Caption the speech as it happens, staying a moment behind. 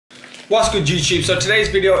What's good, YouTube? So today's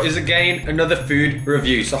video is again another food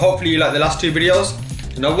review. So hopefully you like the last two videos.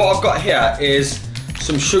 Now what I've got here is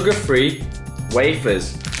some sugar-free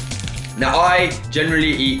wafers. Now I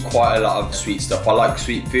generally eat quite a lot of sweet stuff. I like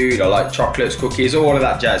sweet food, I like chocolates, cookies, all of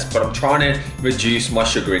that jazz, but I'm trying to reduce my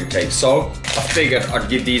sugar intake. So I figured I'd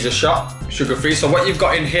give these a shot, sugar-free. So what you've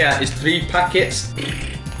got in here is 3 packets.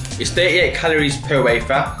 It's 38 calories per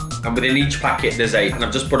wafer, and within each packet there's 8, and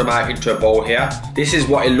I've just put them out into a bowl here. This is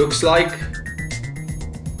what it looks like.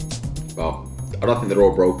 Well, I don't think they're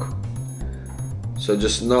all broke. So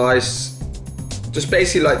just nice, just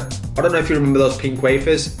basically like, I don't know if you remember those pink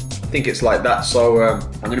wafers. I think it's like that. So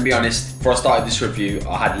I'm gonna be honest, before I started this review,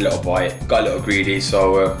 I had a little bite, got a little greedy,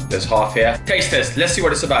 so there's half here. Taste test, let's see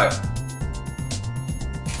what it's about.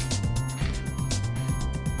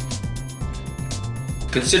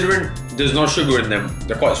 Considering there's no sugar in them,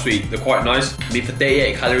 they're quite sweet, they're quite nice. I mean, for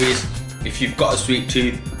 38 calories, if you've got a sweet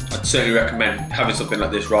tooth, I'd certainly recommend having something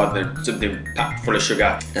like this rather than something packed full of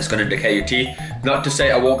sugar that's going to decay your teeth. Not to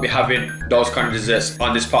say I won't be having those kind of desserts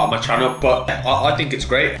on this part of my channel, but I think it's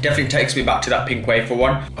great. It definitely takes me back to that pink wafer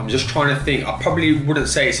one. I'm just trying to think, I probably wouldn't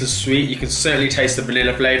say it's as sweet. You can certainly taste the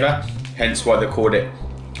vanilla flavour, hence why they called it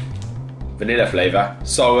vanilla flavour.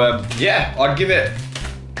 So yeah, I'd give it,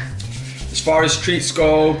 as far as treats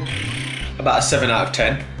go, about a 7 out of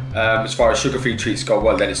 10. As far as sugar-free treats go,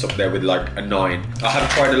 well then it's up there with like a 9. I have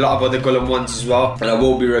tried a lot of other Gullon ones as well, and I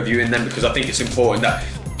will be reviewing them because I think it's important that,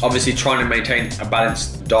 obviously, trying to maintain a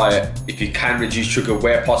balanced diet, if you can reduce sugar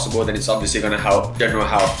where possible, then it's obviously going to help general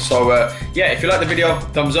health. So yeah, if you like the video,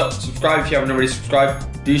 thumbs up, subscribe if you haven't already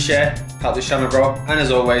subscribed, do share, help this channel grow, and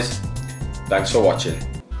as always, thanks for watching.